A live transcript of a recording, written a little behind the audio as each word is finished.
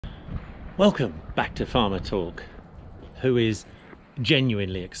Welcome back to FarmerTorque, who is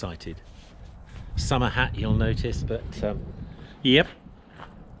genuinely excited. Summer hat, you'll notice, but yep,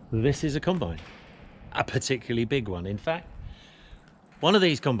 this is a combine, a particularly big one. In fact, one of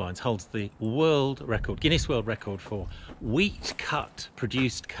these combines holds the world record, Guinness World Record for wheat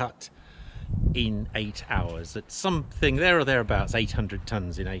produced cut in 8 hours. At something there or thereabouts, 800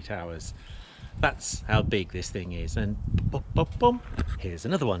 tons in 8 hours. That's how big this thing is. And boom, boom, boom, here's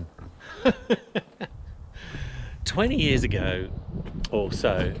another one. 20 years ago or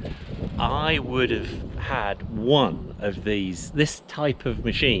so, I would have had one of this type of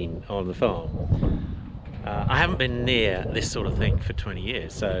machine on the farm. I haven't been near this sort of thing for 20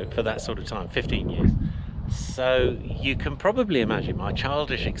 years, so for that sort of time, 15 years. So you can probably imagine my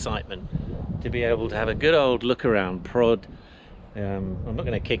childish excitement to be able to have a good old look around, prod. I'm not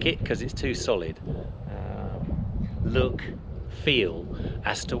going to kick it because it's too solid. Look, feel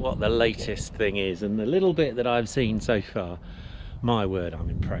as to what the latest thing is, and the little bit that I've seen so far, my word, I'm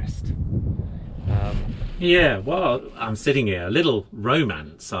impressed. Yeah, well, I'm sitting here, a little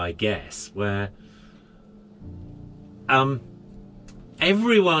romance, I guess, where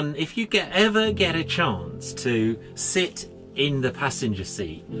everyone, if you ever get a chance to sit in the passenger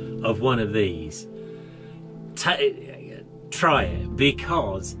seat of one of these, try it,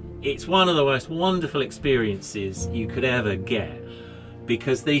 because it's one of the most wonderful experiences you could ever get,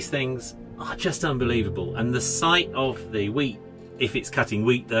 because these things are just unbelievable. And the sight of the wheat, if it's cutting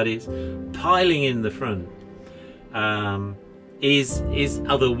wheat that is, piling in the front is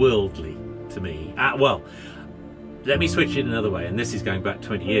otherworldly to me. Well, let me switch it another way, and this is going back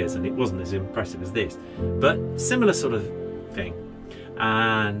 20 years and it wasn't as impressive as this, but similar sort of thing.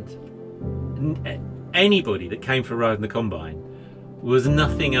 And anybody that came for a ride in the combine was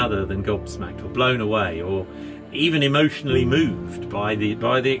nothing other than gobsmacked or blown away, or even emotionally moved by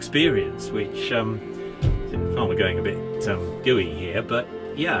the experience, which farmer going a bit gooey here, but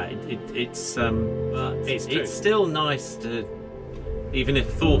yeah, it's still nice to, even if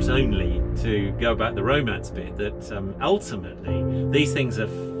thought only, to go back the romance bit, that ultimately these things are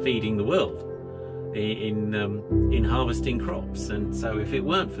feeding the world in harvesting crops. And so if it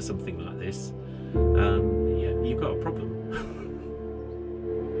weren't for something like this, yeah, you've got a problem.